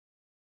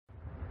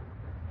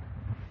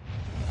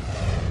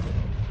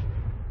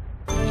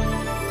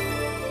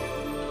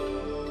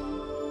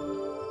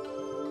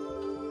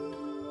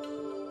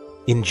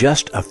In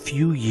just a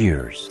few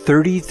years,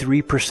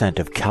 33%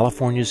 of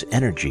California's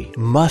energy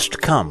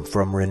must come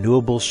from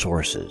renewable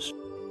sources.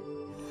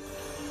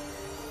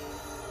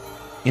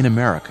 In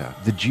America,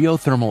 the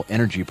geothermal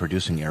energy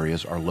producing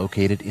areas are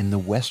located in the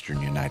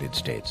western United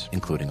States,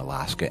 including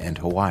Alaska and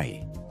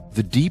Hawaii.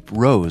 The Deep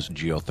Rose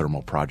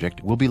geothermal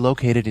project will be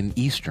located in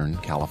eastern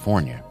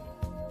California.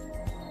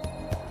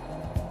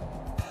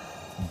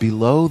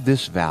 Below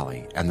this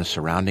valley and the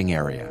surrounding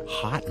area,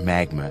 hot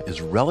magma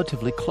is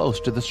relatively close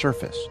to the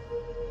surface,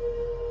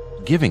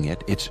 giving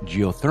it its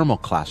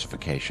geothermal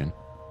classification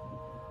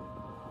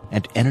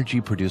and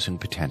energy-producing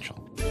potential.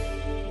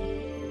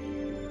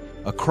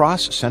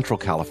 Across central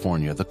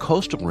California, the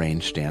coastal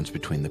range stands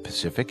between the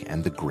Pacific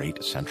and the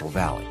Great Central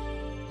Valley.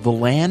 The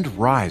land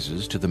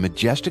rises to the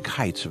majestic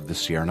heights of the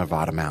Sierra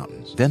Nevada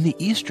mountains. Then the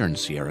eastern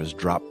Sierras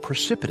drop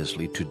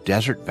precipitously to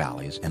desert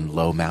valleys and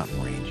low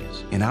mountain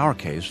ranges. In our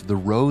case, the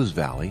Rose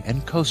Valley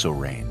and Coso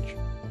Range.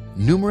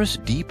 Numerous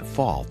deep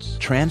faults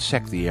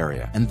transect the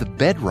area, and the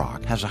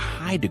bedrock has a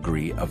high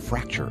degree of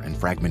fracture and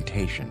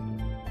fragmentation.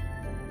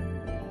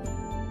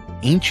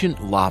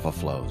 Ancient lava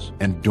flows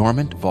and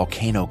dormant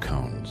volcano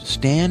cones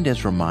stand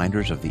as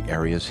reminders of the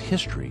area's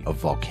history of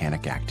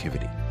volcanic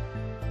activity.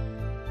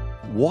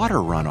 Water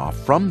runoff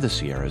from the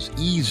Sierras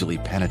easily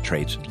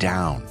penetrates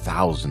down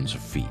thousands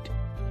of feet.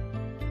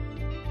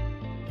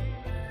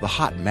 The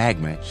hot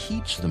magma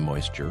heats the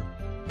moisture,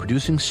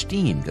 producing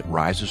steam that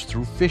rises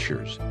through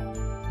fissures,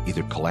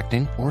 either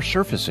collecting or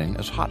surfacing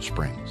as hot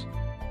springs.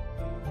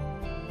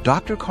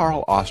 Dr.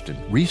 Carl Austin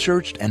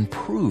researched and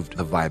proved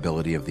the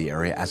viability of the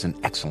area as an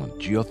excellent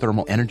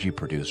geothermal energy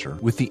producer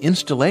with the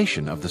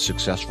installation of the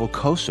successful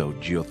Coso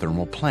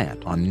geothermal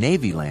plant on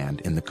Navy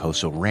land in the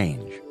Coso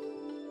Range.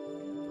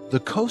 The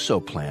Coso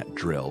plant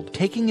drilled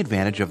taking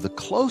advantage of the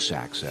close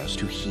access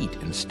to heat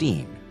and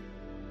steam.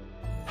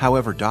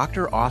 However,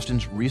 Dr.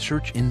 Austin's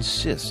research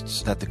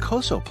insists that the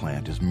Coso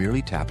plant is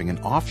merely tapping an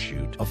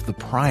offshoot of the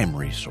prime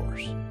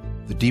resource.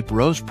 The Deep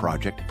Rose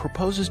project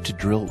proposes to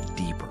drill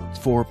deeper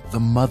for the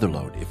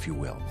motherlode, if you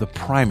will, the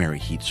primary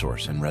heat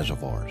source and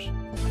reservoirs.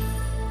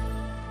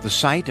 The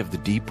site of the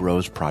Deep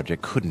Rose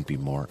project couldn't be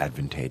more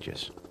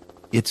advantageous.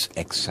 It's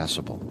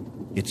accessible.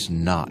 It's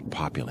not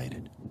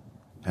populated.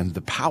 And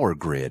the power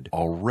grid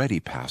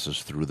already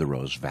passes through the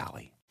Rose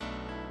Valley.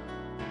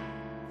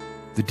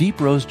 The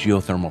Deep Rose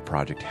geothermal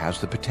project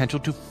has the potential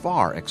to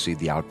far exceed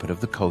the output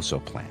of the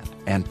Coso plant,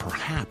 and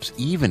perhaps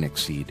even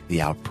exceed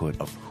the output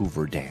of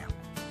Hoover Dam.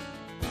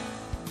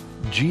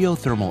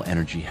 Geothermal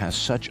energy has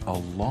such a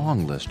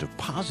long list of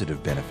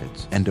positive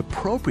benefits and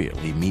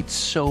appropriately meets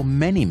so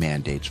many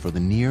mandates for the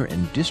near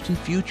and distant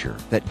future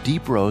that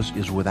Deep Rose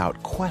is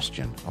without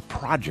question a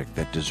project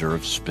that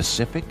deserves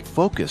specific,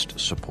 focused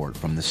support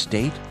from the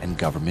state and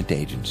government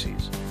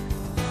agencies.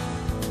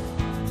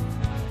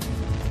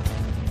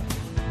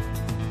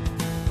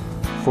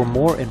 For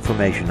more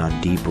information on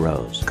Deep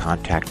Rose,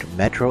 contact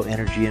Metro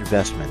Energy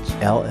Investments,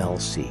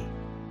 LLC.